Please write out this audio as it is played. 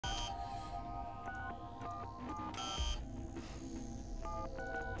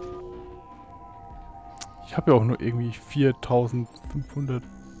Ich habe ja auch nur irgendwie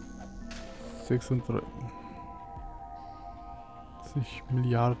 4536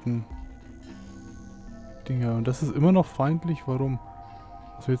 Milliarden Dinger. Und das ist immer noch feindlich. Warum?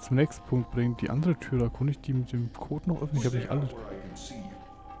 Was wir jetzt zum nächsten Punkt bringen. Die andere Tür, da konnte ich die mit dem Code noch öffnen. Ich habe nicht alle.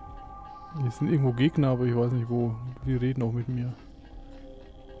 Hier sind irgendwo Gegner, aber ich weiß nicht wo. Die reden auch mit mir.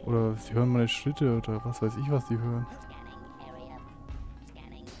 Oder sie hören meine Schritte oder was weiß ich, was die hören.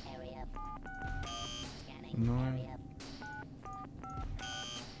 Nein.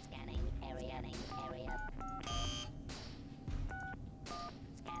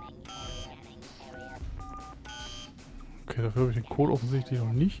 Okay, dafür habe ich den Code offensichtlich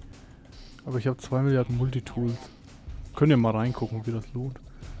noch nicht. Aber ich habe 2 Milliarden Multitools. Könnt ihr mal reingucken, wie das lohnt.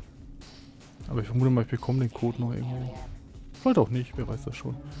 Aber ich vermute mal, ich bekomme den Code noch irgendwo. Vielleicht auch nicht, wer weiß das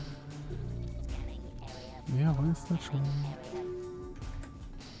schon. Wer weiß das schon.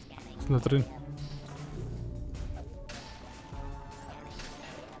 Was ist denn da drin?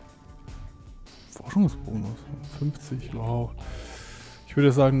 Forschungsbonus. 50, wow. Ich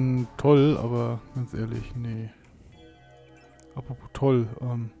würde sagen, toll, aber ganz ehrlich, nee. Apropos toll,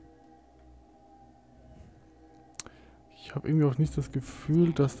 ich habe irgendwie auch nicht das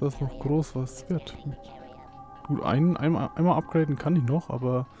Gefühl, dass das noch groß was wird. Gut, einmal upgraden kann ich noch,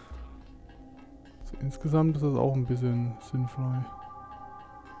 aber so insgesamt ist das auch ein bisschen sinnfrei.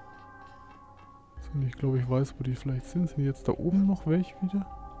 So, ich glaube, ich weiß, wo die vielleicht sind. Sind die jetzt da oben noch welche wieder?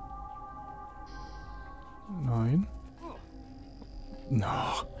 Nein.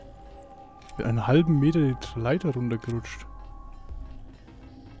 Ach. Ich bin einen halben Meter die Leiter runtergerutscht.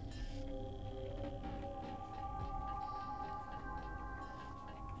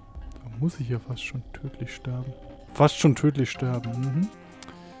 Da muss ich ja fast schon tödlich sterben. Fast schon tödlich sterben. Mhm.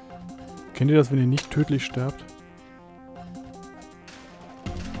 Kennt ihr das, wenn ihr nicht tödlich sterbt?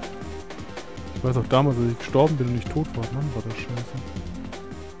 Ich weiß auch damals, als ich gestorben bin und nicht tot war. Mann, war das scheiße.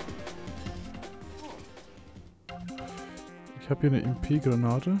 Ich habe hier eine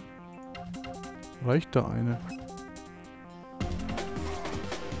MP-Granate. Reicht da eine?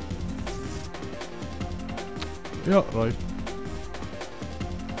 Ja, reicht.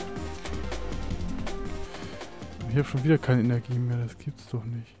 Ich habe schon wieder keine Energie mehr, das gibt's doch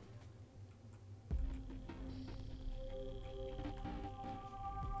nicht.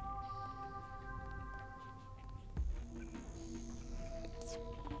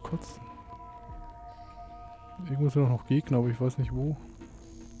 Kotzen. Irgendwo sind noch Gegner, aber ich weiß nicht wo.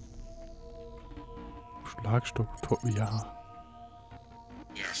 Schlagstock, ja.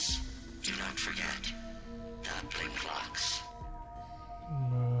 Yes, do not forget. Doubling clocks.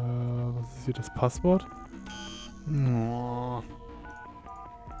 Was ist hier das Passwort? Oh.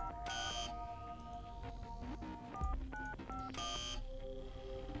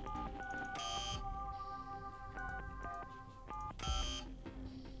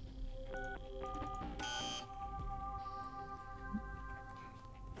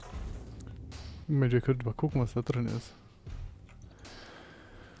 Moment, ihr könnt mal gucken, was da drin ist.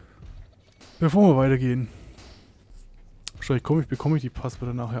 Bevor wir weitergehen. Wahrscheinlich bekomme ich die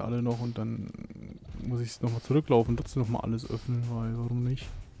Passwörter nachher alle noch und dann muss ich nochmal zurücklaufen und trotzdem nochmal alles öffnen, weil warum nicht?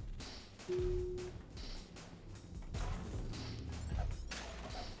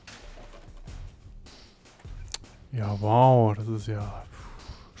 Ja, wow, das ist ja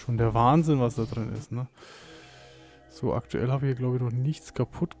schon der Wahnsinn, was da drin ist, ne? So, aktuell habe ich hier, glaube ich, noch nichts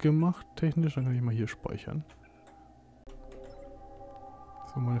kaputt gemacht, technisch. Dann kann ich mal hier speichern.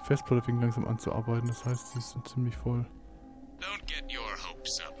 So, meine Festplatte fängt langsam an zu arbeiten, das heißt, sie ist ziemlich voll. Don't get your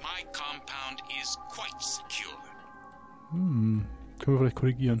hopes up. My compound is quite secure. Können wir vielleicht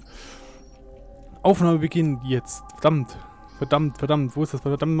korrigieren. Aufnahme beginnt jetzt. Verdammt. Verdammt, verdammt. Wo ist das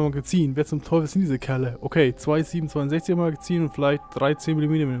verdammte Magazin? Wer zum Teufel sind diese Kerle? Okay, 2 762er Magazin und vielleicht 3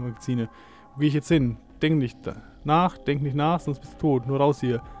 10mm Magazine. Wo gehe ich jetzt hin? Denk nicht nach, sonst bist du tot. Nur raus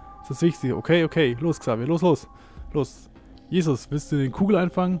hier. Das ist das Wichtige. Okay, okay. Los, Xavier. Los, los. Los. Jesus, willst du den Kugel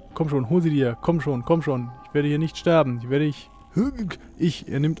einfangen? Komm schon, hol sie dir. Komm schon, komm schon. Ich werde hier nicht sterben. Ich werde nicht...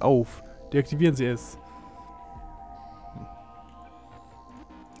 er nimmt auf. Deaktivieren Sie es.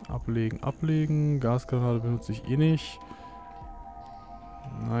 Ablegen, ablegen. Gasgranate benutze ich eh nicht.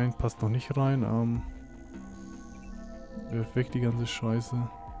 Nein, passt noch nicht rein. Wirf weg die ganze Scheiße.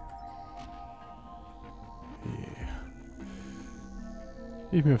 Yeah.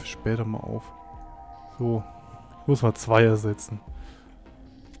 Ich mir später mal auf. So. Ich muss mal 2 ersetzen.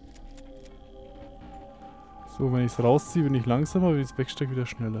 So, wenn ich es rausziehe, bin ich langsamer, wenn ich es wegstecke, wieder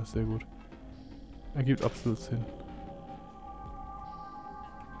schneller. Sehr gut. Ergibt absolut Sinn.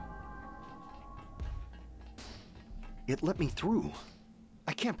 It let me through.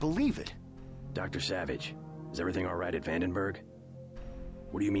 I can't believe it. Dr. Savage, is everything all right at Vandenberg?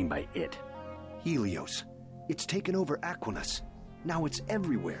 What do you mean by it? Helios. It's taken over Aquinas. Now it's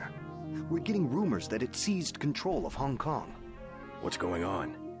everywhere. We're getting rumors that it seized control of Hong Kong. What's going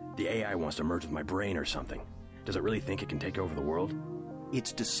on? The AI wants to merge with my brain or something. Does it really think it can take over the world?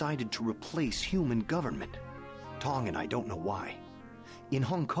 It's decided to replace human government. Tong and I don't know why. In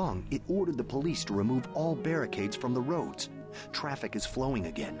Hong Kong, it ordered the police to remove all barricades from the roads. Traffic is flowing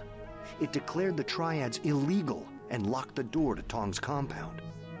again. It declared the triads illegal and locked the door to Tong's compound.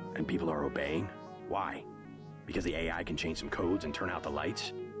 And people are obeying? Why? Because the AI can change some codes and turn out the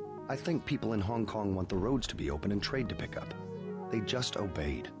lights? I think people in Hong Kong want the roads to be open and trade to pick up. They just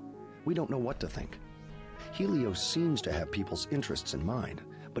obeyed. We don't know what to think. Helios seems to have people's interests in mind,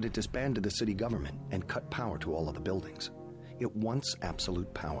 but it disbanded the city government and cut power to all of the buildings. It wants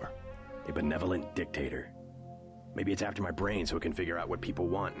absolute power. A benevolent dictator. Maybe it's after my brain so it can figure out what people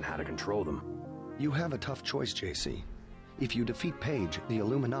want and how to control them. You have a tough choice, JC. If you defeat Page, the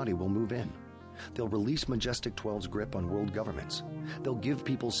Illuminati will move in. They'll release Majestic 12's grip on world governments. They'll give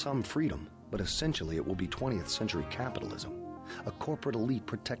people some freedom, but essentially it will be 20th century capitalism. A corporate elite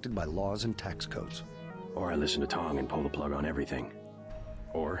protected by laws and tax codes. Or I listen to Tong and pull the plug on everything.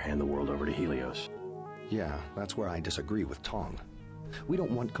 Or hand the world over to Helios. Yeah, that's where I disagree with Tong. We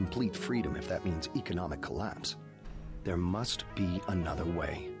don't want complete freedom if that means economic collapse. There must be another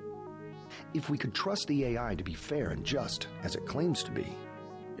way. If we could trust the AI to be fair and just, as it claims to be.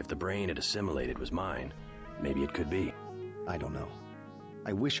 If the brain it assimilated was mine, maybe it could be. I don't know.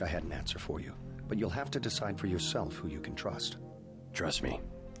 I wish I had an answer for you, but you'll have to decide for yourself who you can trust. Trust me,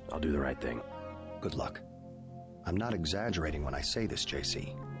 I'll do the right thing. Good luck. I'm not exaggerating when I say this,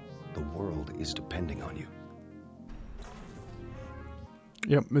 JC. The world is depending on you.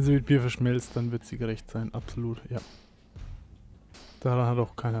 Ja, wenn sie mit Bier verschmilzt, dann wird sie gerecht sein. Absolut, ja. Daran hat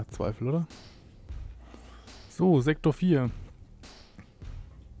auch keiner Zweifel, oder? So, Sektor 4.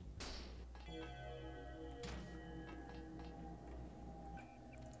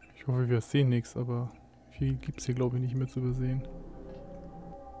 Ich hoffe, wir sehen nichts, aber viel gibt es hier, glaube ich, nicht mehr zu übersehen.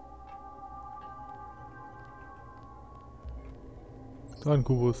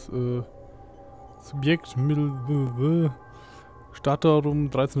 Datenkubus, Subjekt, Mittel, Startdatum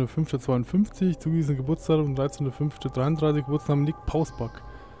 13.05.52, zugewiesen Geburtsdatum 13.05.33, Geburtsname Nick Pausback.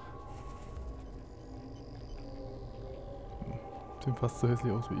 Sieht fast so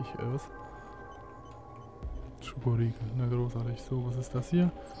hässlich aus wie ich, was? Schokoriegel, na großartig. So, was ist das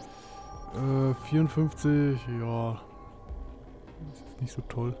hier? 54, ja. Das ist nicht so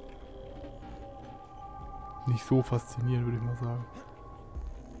toll. Nicht so faszinierend, würde ich mal sagen.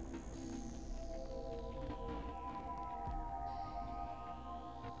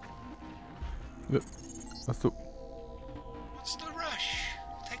 Ja, achso. What's the rush?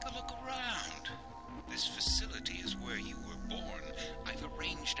 Take a look around. This facility is where you were born. I've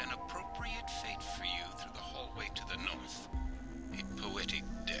arranged an appropriate fate for you through the hallway to the north. A poetic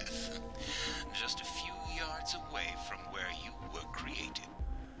death. Just a few yards away from where you were created.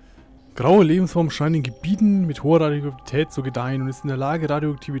 Graue Lebensformen scheinen in Gebieten mit hoher Radioaktivität zu gedeihen und ist in der Lage,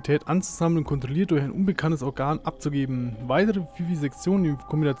 Radioaktivität anzusammeln und kontrolliert durch ein unbekanntes Organ abzugeben. Weitere Vivisektionen in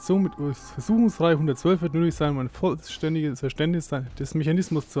Kombination mit Versuchungsreihe 112 wird nötig sein, um ein vollständiges Verständnis des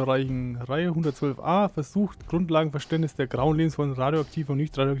Mechanismus zu erreichen. Reihe 112a versucht, Grundlagenverständnis der grauen Lebensformen radioaktiver und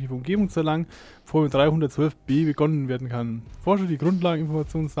nicht radioaktiver Umgebung zu erlangen, bevor mit 312b begonnen werden kann. Forscher, die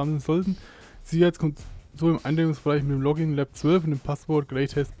Grundlageninformationen sammeln sollten, so im Eindringungsbereich mit dem Login Lab 12 und dem Passwort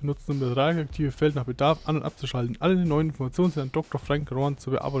Greytest benutzen, um das radioaktive Feld nach Bedarf an- und abzuschalten. Alle neuen Informationen sind an Dr. Frank Rowan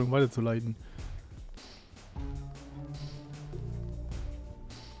zur Bearbeitung weiterzuleiten.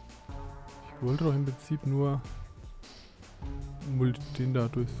 Ich wollte doch im Prinzip nur den da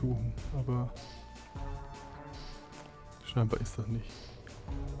durchsuchen, aber scheinbar ist das nicht.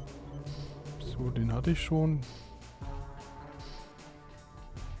 So, den hatte ich schon.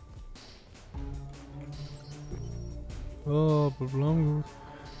 Oh, Problem.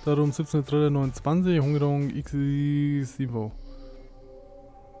 Darum 17.3.29, Hungerung XI7.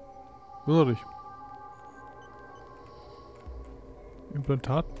 Großartig.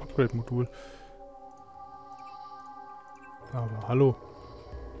 Implantat Upgrade Modul. Aber hallo.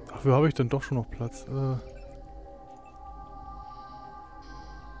 Dafür habe ich dann doch schon noch Platz.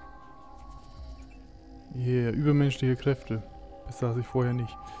 Yeah, übermenschliche Kräfte. Das saß ich vorher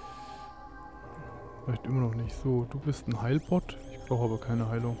nicht. Vielleicht immer noch nicht. So, du bist ein Heilbot. Ich brauche aber keine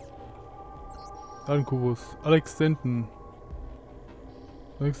Heilung. Datenkubus. Alex Enden.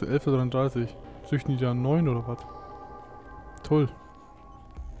 11.33. Züchten die da 9 oder was? Toll.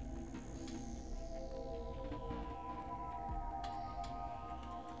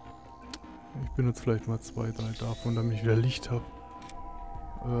 benutze vielleicht mal 2, 3 davon, damit ich wieder Licht habe.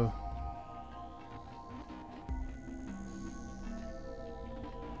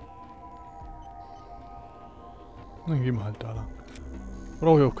 Dann gehen wir halt da lang.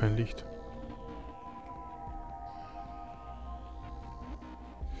 Brauche ich auch kein Licht.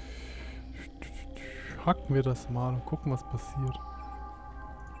 Hacken wir das mal und gucken, was passiert.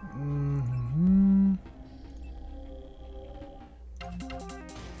 Mhm.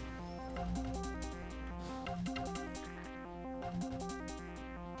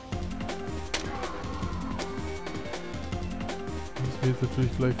 Müssen wir jetzt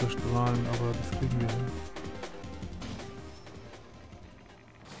natürlich gleich verstrahlen, aber das kriegen wir hin.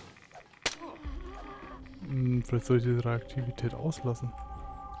 Vielleicht soll ich diese Reaktivität auslassen.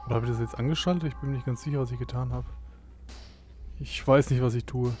 Oder habe ich das jetzt angeschaltet? Ich bin mir nicht ganz sicher, was ich getan habe. Ich weiß nicht, was ich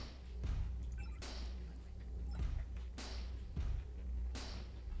tue.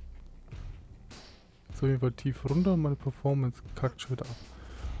 Jetzt auf jeden Fall tief runter und meine Performance kackt schon wieder ab.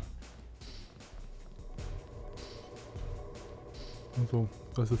 Und so,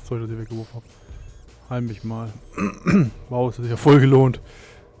 das ist das Zeug, das ich weggeworfen habe. Heim mich mal. Wow, das ist ja voll gelohnt.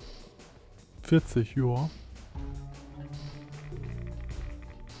 40, joa.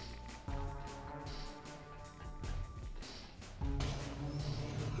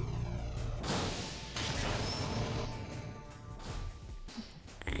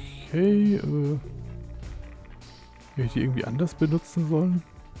 Okay, hätte ich die irgendwie anders benutzen sollen?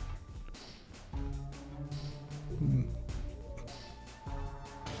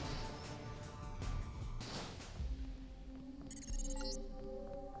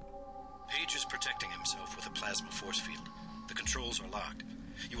 Page is protecting himself with a plasma force field. The controls are locked.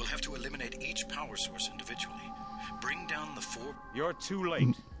 You will have to eliminate each power source individually. Bring down the 4... You're too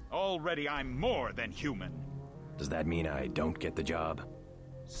late. Already I'm more than human. Does that mean I don't get the job?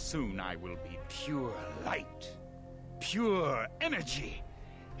 Soon I will be pure light. Pure energy.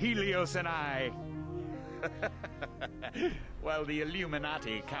 Helios and I... While the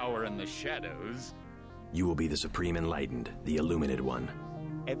Illuminati cower in the shadows... You will be the Supreme Enlightened, the Illuminated One.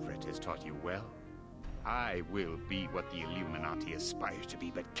 Everett has taught you well. I will be what the Illuminati aspire to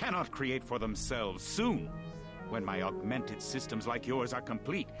be, but cannot create for themselves soon. When my augmented systems like yours are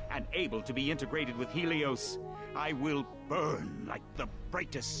complete and able to be integrated with Helios, I will burn like the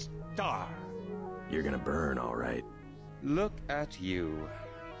brightest star. You're gonna burn, all right. Look at you.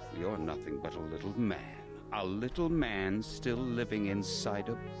 You're nothing but a little man. A little man still living inside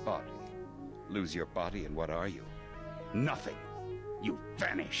a body. Lose your body and what are you? Nothing. You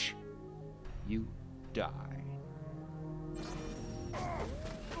vanish. You die.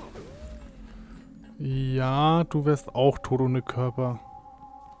 Ja, du wärst auch tot ohne Körper.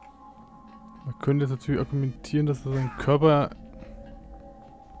 Man könnte jetzt natürlich argumentieren, dass er seinen Körper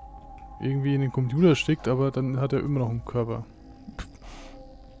irgendwie in den Computer steckt, aber dann hat er immer noch einen Körper.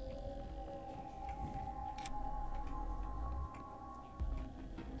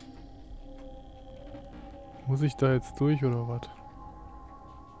 Muss ich da jetzt durch oder was?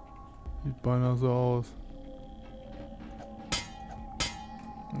 Sieht beinahe so aus.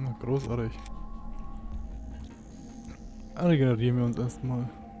 Na, großartig. Regenerieren wir uns erstmal.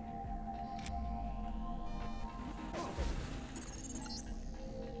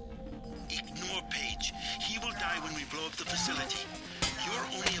 Ignore Page. He will die when we blow up the facility. Your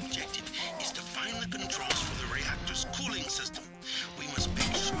only objective is to find the controls for the reactor's cooling system. We must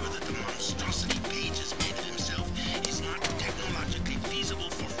make sure that the monstrosity Page has made of himself is not technologically feasible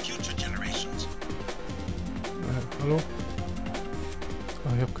for future generations. Hallo?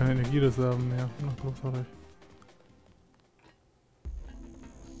 Ah, ich habe keine Energiereserven mehr. Na, großartig.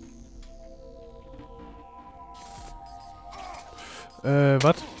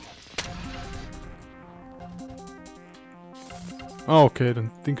 Was? Ah, okay,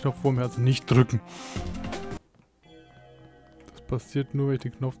 dann den Knopf vor mir also nicht drücken. Das passiert nur, wenn ich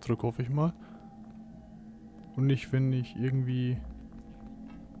den Knopf drücke, hoffe ich mal. Und nicht, wenn ich irgendwie...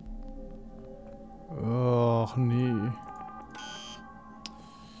 Ach, nee.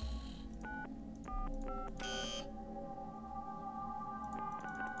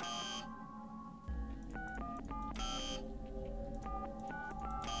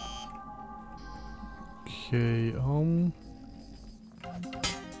 Okay,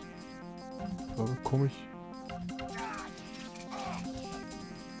 da bekomme ich...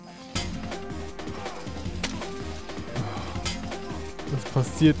 Das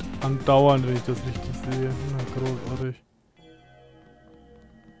passiert andauernd, wenn ich das richtig sehe. Na, großartig.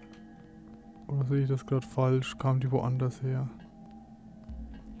 Oder sehe ich das gerade falsch? Kam die woanders her?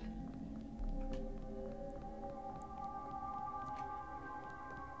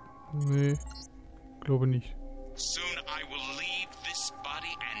 Nee. glaube nicht. Soon I will leave this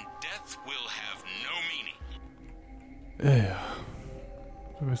body and death will have no meaning. Ja.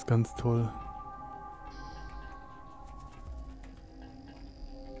 Du bist ganz toll.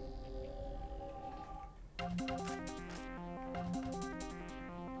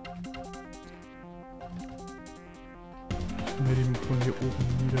 Ich nehme die von hier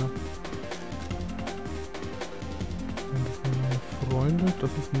oben nieder. Und das sind meine Freunde.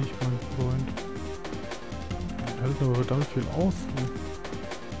 Das ist nicht mein Freund. Die halten aber verdammt viel aus.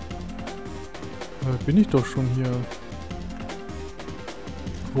 Bin ich doch schon hier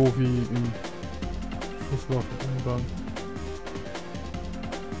Profi im Schusswaffenumgang.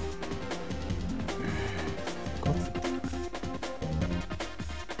 Gott.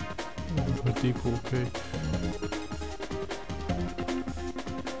 Das ist halt Deko, okay.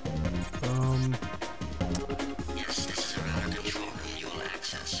 Yes, this is around the control room you will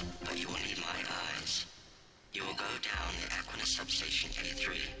access, but you will need my eyes. You will go down the Equinus substation A3.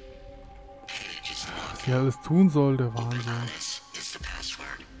 Page is the log. Was ich alles tun soll, der Wahnsinn. This is the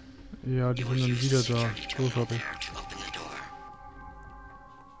password. Ja, die sind dann wieder da. Großartig. To open the door.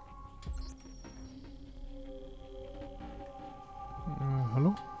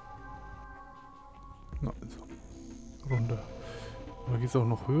 Hallo? Na, also. Runter. Oder geht es auch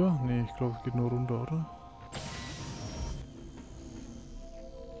noch höher? Nee, ich glaube, es geht nur runter, oder?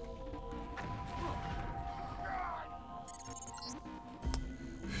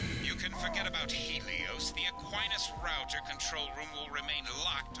 You can forget about Helios. The Aquinas router control room will remain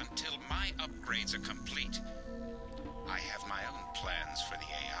locked until my upgrades are complete. I have my own plans for the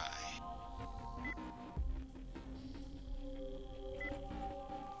AI.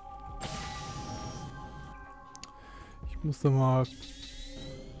 Ich muss da mal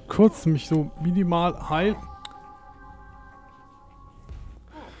kurz mich so minimal heilen.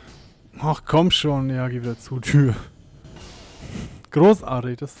 Ach komm schon, ja, geh wieder zu, Tür.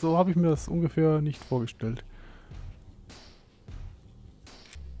 Großartig, so habe ich mir das ungefähr nicht vorgestellt.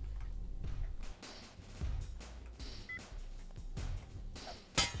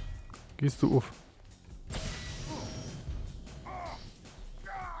 Gehst du auf?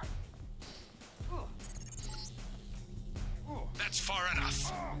 That's far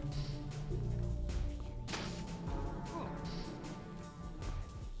enough.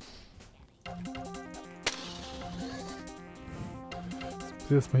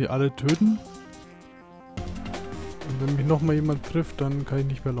 Erstmal hier alle töten. Und wenn mich nochmal jemand trifft, dann kann ich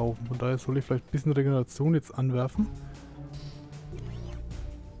nicht mehr laufen. Von daher soll ich vielleicht ein bisschen Regeneration jetzt anwerfen.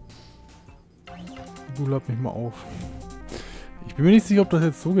 Du lad mich mal auf. Ich bin mir nicht sicher, ob das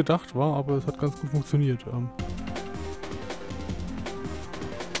jetzt so gedacht war, aber es hat ganz gut funktioniert.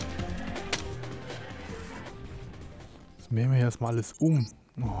 Jetzt mähen wir erstmal alles um.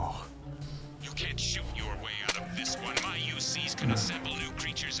 Och. You can't shoot your way out of this one. My UCs can assemble new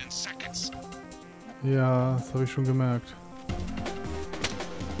creatures in seconds. Ja, das habe ich schon gemerkt.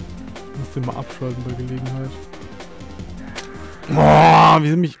 Ich muss den mal abschalten bei Gelegenheit. Oh, wie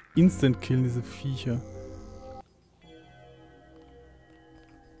sie mich instant killen, diese Viecher.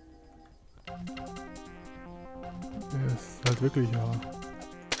 Ja, ist halt wirklich, ja.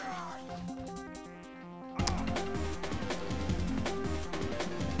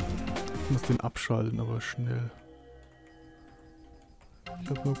 Ich muss den abschalten, aber schnell. Ich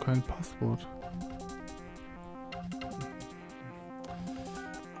habe nur kein Passwort.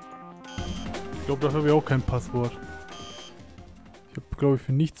 Ich glaube, dafür habe ich auch kein Passwort. Ich habe, glaube ich,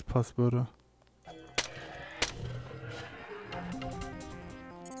 für nichts Passwörter.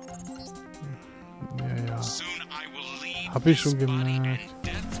 Ja, ja. Hab ich schon gemerkt.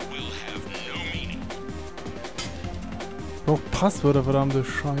 Ich brauche Passwörter, verdammte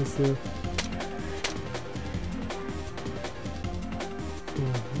Scheiße.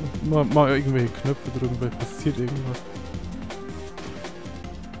 So, mal irgendwelche Knöpfe drücken, vielleicht passiert irgendwas.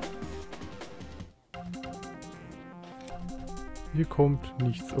 Hier kommt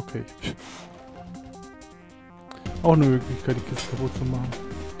nichts, okay. Auch eine Möglichkeit, die Kiste kaputt zu machen.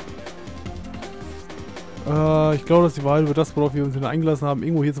 Ich glaube, dass die Wahl über das, worauf wir uns eingelassen haben,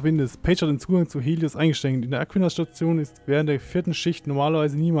 irgendwo hier zu finden ist. Page hat den Zugang zu Helios eingeschränkt. In der Aquinas-Station ist während der 4. Schicht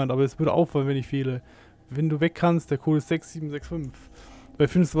normalerweise niemand, aber es würde auffallen, wenn ich fehle. Wenn du weg kannst, der Code ist 6765. Dabei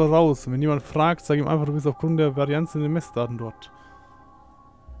findest du was raus. Und wenn jemand fragt, sag ihm einfach, du bist aufgrund der Varianz in den Messdaten dort.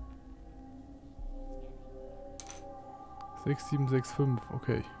 6765,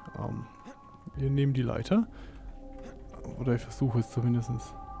 okay. Wir nehmen die Leiter. Oder ich versuche es zumindest.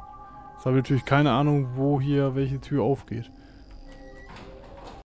 Jetzt habe ich natürlich keine Ahnung, wo hier welche Tür aufgeht.